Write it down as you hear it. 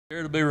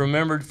Here to be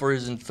remembered for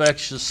his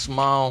infectious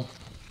smile,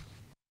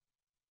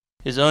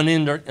 his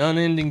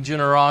unending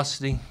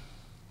generosity,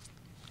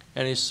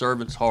 and his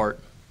servant's heart.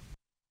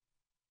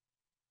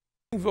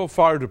 The Springville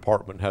Fire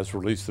Department has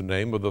released the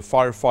name of the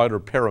firefighter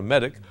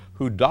paramedic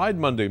who died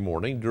Monday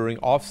morning during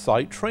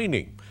off-site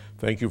training.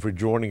 Thank you for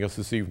joining us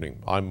this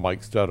evening. I'm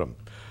Mike Stedham.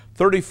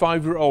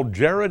 35-year-old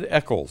Jared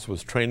Eccles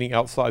was training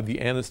outside the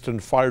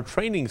Anniston Fire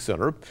Training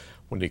Center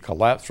when he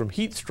collapsed from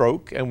heat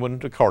stroke and went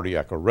into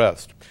cardiac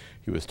arrest.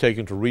 He was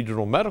taken to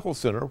Regional Medical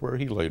Center where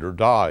he later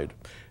died.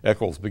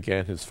 Eccles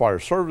began his fire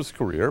service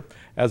career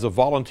as a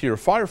volunteer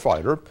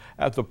firefighter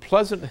at the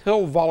Pleasant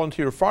Hill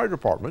Volunteer Fire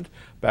Department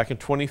back in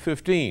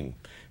 2015.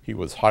 He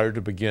was hired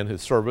to begin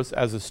his service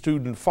as a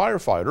student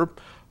firefighter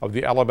of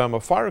the Alabama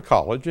Fire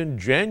College in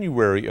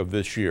January of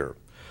this year.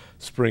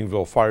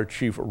 Springville Fire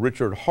Chief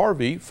Richard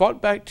Harvey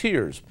fought back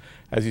tears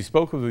as he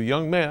spoke of the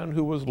young man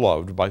who was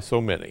loved by so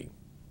many.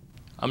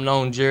 I've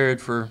known Jared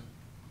for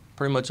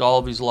pretty much all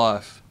of his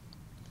life.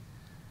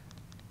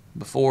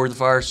 Before the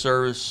fire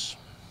service,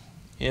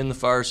 in the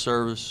fire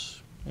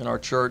service, in our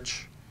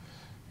church,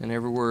 and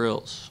everywhere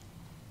else.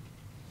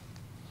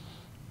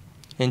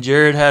 And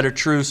Jared had a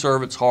true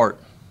servant's heart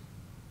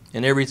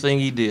in everything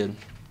he did.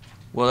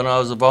 Whether I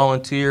was a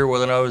volunteer,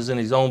 whether I was in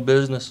his own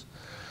business,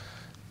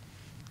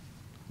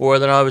 or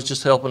whether I was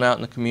just helping out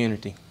in the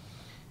community.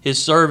 His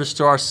service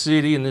to our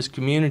city and this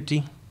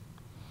community,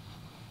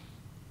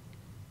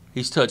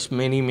 he's touched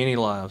many, many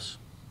lives.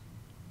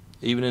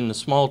 Even in the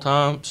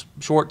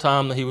short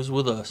time that he was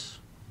with us.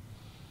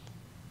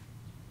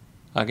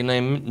 I can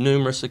name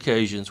numerous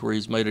occasions where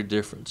he's made a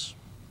difference.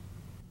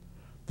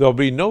 There'll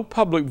be no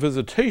public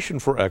visitation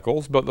for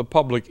Eccles, but the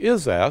public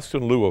is asked,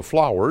 in lieu of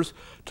flowers,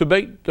 to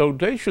make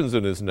donations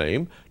in his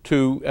name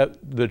to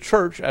the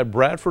church at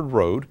Bradford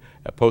Road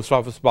at Post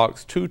Office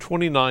Box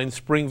 229,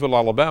 Springville,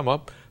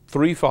 Alabama,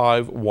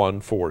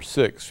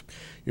 35146.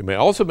 You may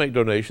also make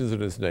donations in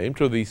his name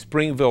to the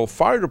Springville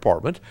Fire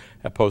Department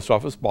at Post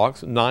Office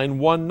Box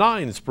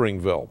 919,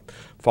 Springville.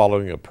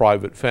 Following a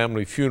private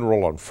family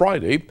funeral on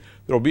Friday,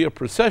 there will be a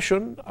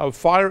procession of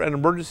fire and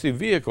emergency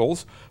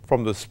vehicles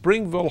from the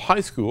Springville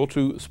High School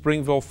to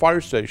Springville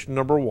Fire Station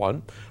No.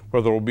 1,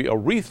 where there will be a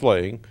wreath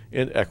laying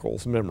in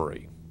Eccles'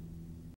 memory.